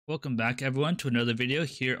Welcome back everyone to another video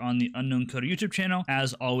here on the Unknown Coder YouTube channel.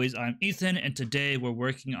 As always, I'm Ethan and today we're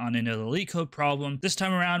working on another LeetCode problem. This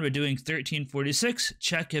time around we're doing 1346,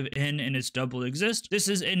 check if n and its double exist. This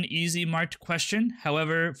is an easy marked question.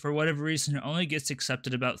 However, for whatever reason it only gets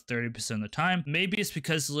accepted about 30% of the time. Maybe it's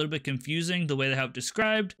because it's a little bit confusing the way they have it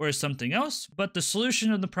described or something else, but the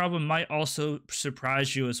solution of the problem might also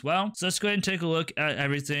surprise you as well. So let's go ahead and take a look at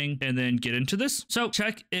everything and then get into this. So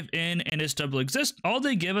check if n and its double exist. All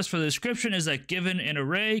they give us for the description is that given an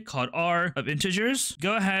array called R of integers,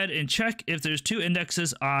 go ahead and check if there's two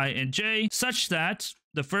indexes I and j such that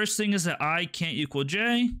the first thing is that I can't equal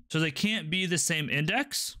j, so they can't be the same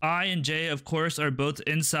index. I and j, of course, are both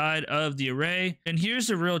inside of the array. And here's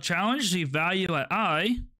the real challenge. The value at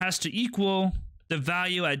I has to equal the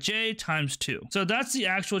value at j times 2. So that's the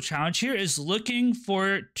actual challenge here, is looking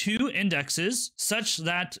for two indexes such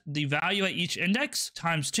that the value at each index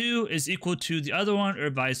times 2 is equal to the other one or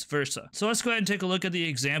vice versa. So let's go ahead and take a look at the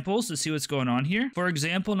examples to see what's going on here. For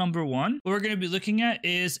example number 1, what we're going to be looking at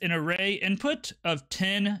is an array input of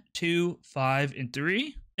 10, 2, 5, and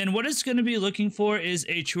 3. And what it's going to be looking for is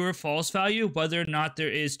a true or false value, whether or not there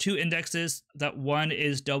is two indexes that one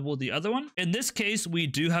is double the other one. In this case, we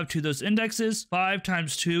do have two of those indexes. 5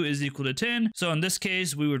 times 2 is equal to 10. So in this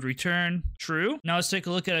case, we would return true. Now let's take a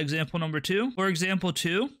look at example number 2. For example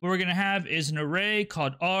 2, what we're going to have is an array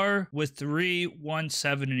called R with 3, 1,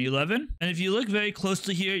 7, and 11. And if you look very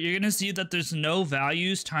closely here, you're going to see that there's no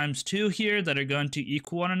values times 2 here that are going to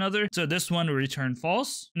equal one another. So this one will return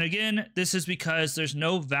false. And again, this is because there's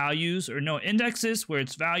no values or no indexes where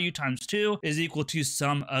its value times 2 is equal to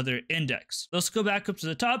some other index. Let's go back up to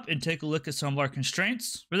the top and take a look at some of our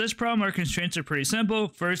constraints. For this problem, our constraints are pretty simple.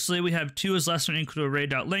 Firstly, we have 2 is less than or equal to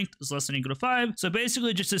array.length is less than or equal to 5. So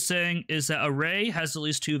basically just as saying is that array has at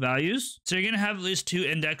least 2 values. So you're going to have at least 2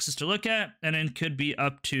 indexes to look at, and then could be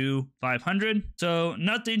up to 500. So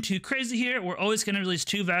nothing too crazy here. We're always going to release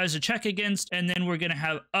 2 values to check against, and then we're going to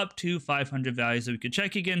have up to 500 values that we could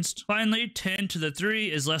check against. Finally, 10 to the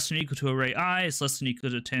 3 is less than or equal to array I is less than or equal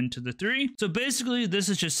to 10 to the 3. So basically this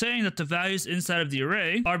is just saying that the values inside of the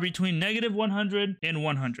array are between negative 100 and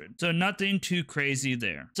 100. So nothing too crazy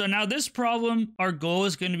there. So now this problem, our goal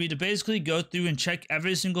is going to be to basically go through and check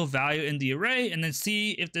every single value in the array and then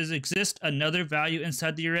see if there exists another value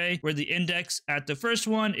inside the array where the index at the first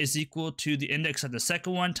one is equal to the index at the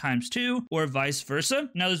second one times 2 or vice versa.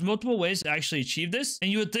 Now there's multiple ways to actually achieve this,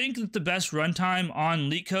 and you would think that the best runtime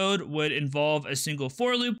on LeetCode would involve a single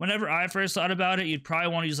for loop. Whenever I first thought about it, you'd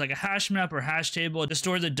probably want to use like a hashmap or hashtable to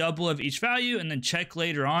store the double of each value and then check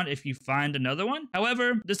later on if you find another one.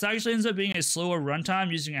 However, this actually ends up being a slower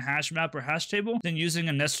runtime using a hashmap or hashtable than using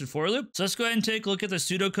a nested for loop. So let's go ahead and take a look at the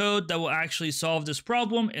pseudocode that will actually solve this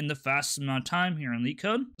problem in the fastest amount of time here in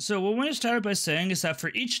LeetCode. So what we want to start by saying is that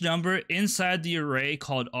for each number inside the array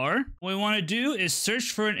called R, what we want to do is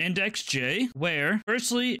search for an index j where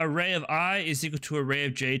firstly array of I is equal to array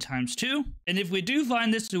of j times 2. And if we do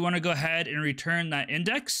find this, we want to go ahead and return that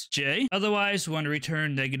index j. Otherwise, we want to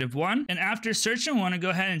return -1. And after searching, we want to go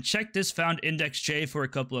ahead and check this found index j for a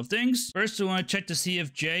couple of things. First, we want to check to see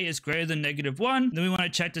if j is greater than -1. Then we want to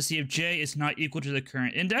check to see if j is not equal to the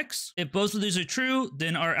current index. If both of these are true,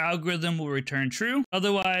 then our algorithm will return true.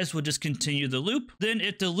 Otherwise, we'll just continue the loop. Then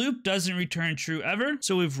if the loop doesn't return true ever,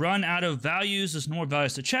 so we've run out of values, there's no more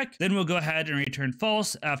values to check, then we'll go ahead and return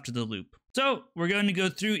false after the loop. So we're going to go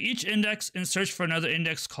through each index and search for another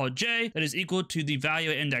index called j that is equal to the value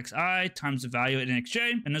at index I times the value at index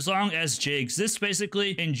j. And as long as j exists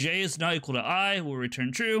basically and j is not equal to I, we'll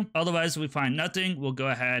return true. Otherwise, if we find nothing, we'll go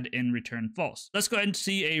ahead and return false. Let's go ahead and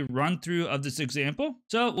see a run through of this example.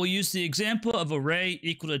 So we'll use the example of array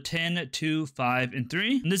equal to 10, 2, 5, and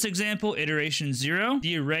 3. In this example, iteration 0,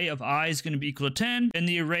 the array of I is going to be equal to 10 and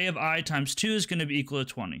the array of I times 2 is going to be equal to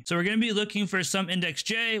 20. So we're going to be looking for some index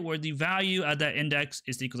j where the value at that index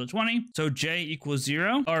is equal to 20. So j equals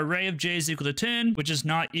 0. Our array of j is equal to 10, which is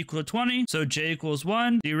not equal to 20. So j equals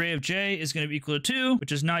 1. The array of j is going to be equal to 2,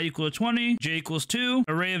 which is not equal to 20. J equals 2.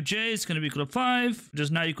 Array of j is going to be equal to 5, which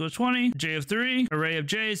is not equal to 20. J of 3. Array of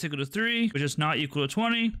j is equal to 3, which is not equal to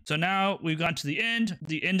 20. So now we've gotten to the end.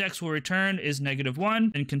 The index we'll return is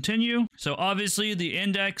 -1 and continue. So obviously the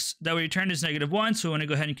index that we return is -1. So we want to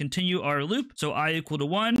go ahead and continue our loop. So I equal to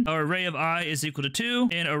 1. Our array of I is equal to 2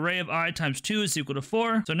 and array of I times 2 is equal to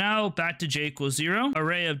 4. So now back to j equals 0.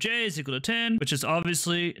 Array of j is equal to 10, which is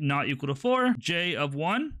obviously not equal to 4. J of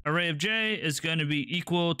 1. Array of j is going to be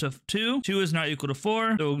equal to 2. 2 is not equal to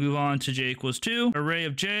 4. So we'll move on to j equals 2. Array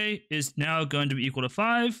of j is now going to be equal to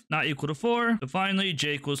 5, not equal to 4. So finally,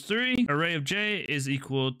 j equals 3. Array of j is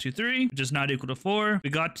equal to 3, which is not equal to 4. We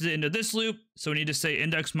got to the end of this loop. So we need to say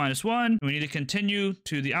index -1. And we need to continue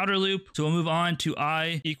to the outer loop. So we'll move on to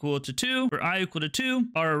I equal to 2. For I equal to 2,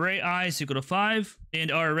 our array I is equal to 5. And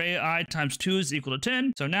our array I times 2 is equal to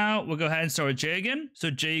 10. So now we'll go ahead and start with j again. So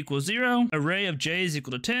j equals 0. Array of j is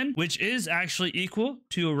equal to 10, which is actually equal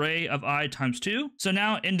to array of I times 2. So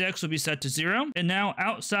now index will be set to 0. And now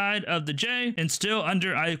outside of the j and still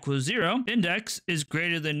under I equals 0, index is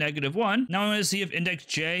greater than -1. Now we want to see if index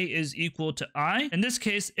j is equal to I. In this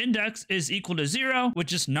case, index is equal to 0,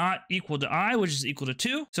 which is not equal to I, which is equal to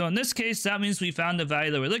 2. So in this case, that means we found the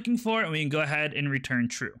value that we're looking for, and we can go ahead and return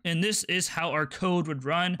true. And this is how our code would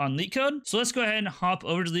run on LeetCode. So let's go ahead and hop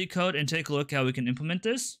over to LeetCode and take a look how we can implement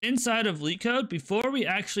this. Inside of LeetCode, before we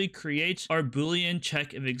actually create our Boolean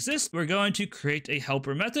check if exists, we're going to create a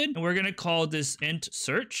helper method, and we're going to call this int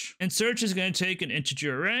search. And search is going to take an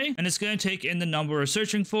integer array, and it's going to take in the number we're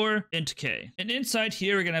searching for, int k. And inside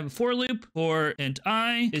here, we're going to have a for loop for int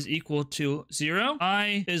I is equal to 0.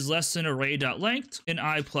 I is less than array.length in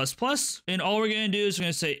I++. And all we're going to do is we're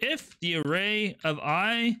going to say if the array of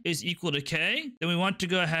I is equal to k, then we want to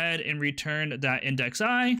go ahead and return that index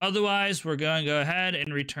I. Otherwise, we're going to go ahead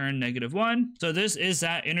and return -1. So this is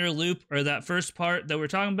that inner loop, or that first part that we're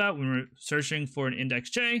talking about when we're searching for an index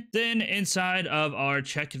j. Then inside of our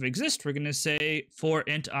check if exists, we're going to say for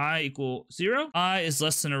int I equal 0. I is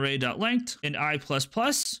less than array.length in I++.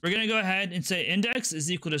 We're going to go ahead and say index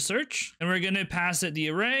is equal to search, and we're going to pass it the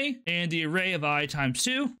array and the array of I times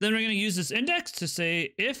 2. Then we're going to use this index to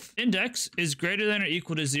say if index is greater than or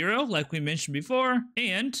equal to 0, like we mentioned before,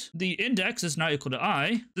 and the index is not equal to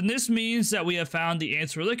I, then this means that we have found the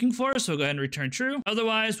answer we're looking for, so we'll go ahead and return true.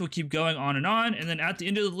 Otherwise, we'll keep going on, and then at the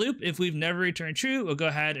end of the loop, if we've never returned true, we'll go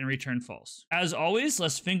ahead and return false. As always,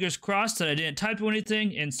 let's fingers crossed that I didn't typo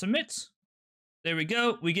anything and submit. There we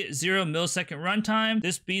go. We get 0 millisecond runtime.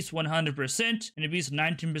 This beats 100%, and it beats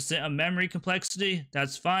 19% of memory complexity.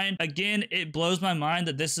 That's fine. Again, it blows my mind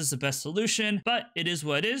that this is the best solution, but it is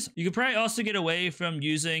what it is. You could probably also get away from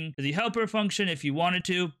using the helper function if you wanted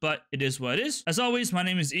to, but it is what it is. As always, my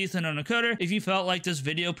name is Ethan on LeetCode. If you felt like this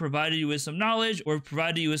video provided you with some knowledge or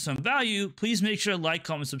provided you with some value, please make sure to like,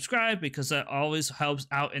 comment, subscribe, because that always helps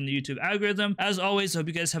out in the YouTube algorithm. As always, I hope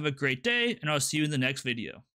you guys have a great day, and I'll see you in the next video.